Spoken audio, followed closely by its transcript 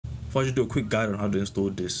I'll just do a quick guide on how to install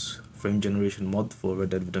this frame generation mod for Red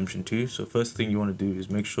Dead Redemption 2. So first thing you want to do is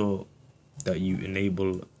make sure that you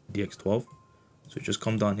enable DX12. So just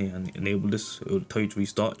come down here and enable this. It will tell you to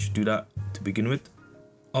restart. Just do that to begin with.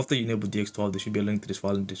 After you enable DX12, there should be a link to this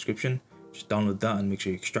file in the description. Just download that and make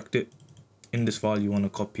sure you extract it. In this file, you want to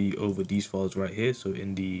copy over these files right here. So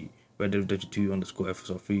in the Red Dead Redemption 2 _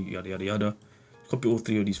 FSR3 yada yada yada. Copy all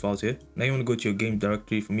three of these files here. Now you want to go to your game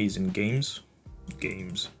directory. For me, it's in games,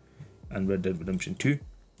 and Red Dead Redemption 2,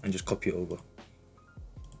 and just copy it over.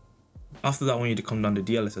 After that, I want you to come down to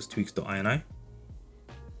dlsstweaks.ini.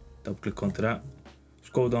 Double click onto that.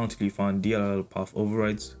 Scroll down till you find DLL path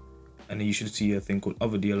overrides, and then you should see a thing called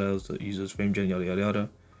other DLLs that uses FrameGen yada yada yada.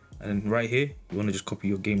 And then right here, you want to just copy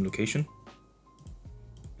your game location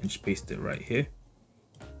and just paste it right here.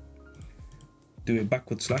 Do a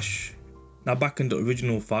backward slash. Now back in the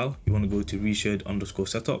original file, you want to go to reshared _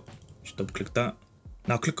 setup. Just double click that.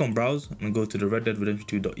 Now click on browse and go to the Red Dead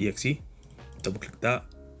Redemption 2.exe. Double click that.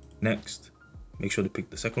 Next. Make sure to pick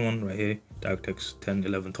the second one right here. DirectX 10,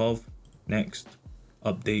 11, 12. Next.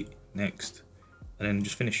 Update. Next. And then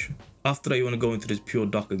just finish. After that, you want to go into this pure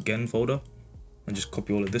doc again folder and just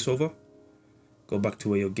copy all of this over. Go back to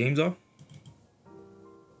where your games are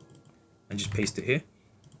and just paste it here.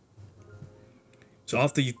 So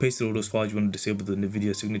after you've pasted all those files, you want to disable the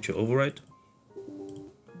NVIDIA signature override.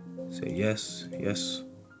 Say yes, yes.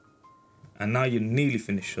 And now you're nearly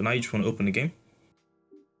finished. So now you just want to open the game.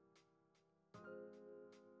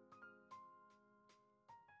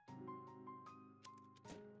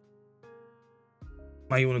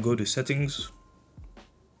 Now you want to go to settings,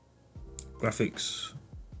 graphics,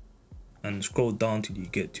 and scroll down till you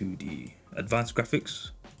get to the advanced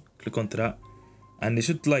graphics. Click onto that. And it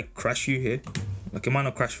should like crash you here. Like it might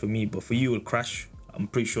not crash for me, but for you it will crash. I'm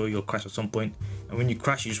pretty sure you'll crash at some point. And when you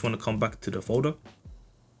crash, you just want to come back to the folder.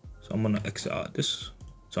 So I'm going to exit out this.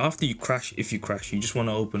 So after you crash, if you crash, you just want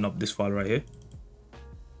to open up this file right here.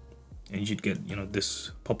 And you should get, you know,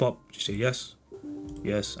 this pop up. Just say yes,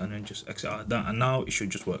 yes, and then just exit out that. And now it should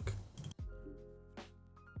just work.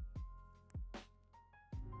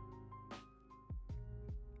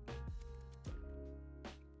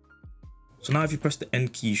 So now if you press the N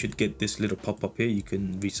key, you should get this little pop-up here. You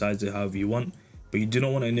can resize it however you want, but you do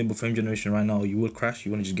not want to enable frame generation right now. You will crash.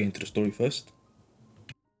 You want to just get into the story first.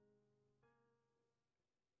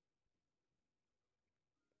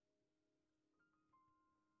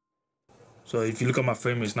 So if you look at my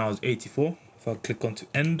frame rate now is 84. If I click onto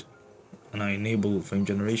end and I enable frame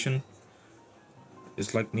generation,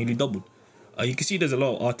 it's like nearly doubled. You can see there's a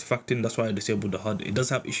lot of artifacting. That's why I disabled the HUD. It does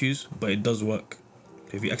have issues, but it does work.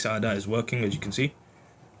 If you exit out of that, it's working, as you can see.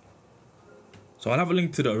 So I'll have a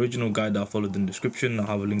link to the original guide that I followed in the description. I'll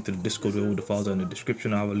have a link to the Discord where all the files are in the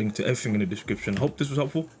description. I'll have a link to everything in the description. I hope this was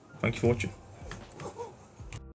helpful. Thank you for watching.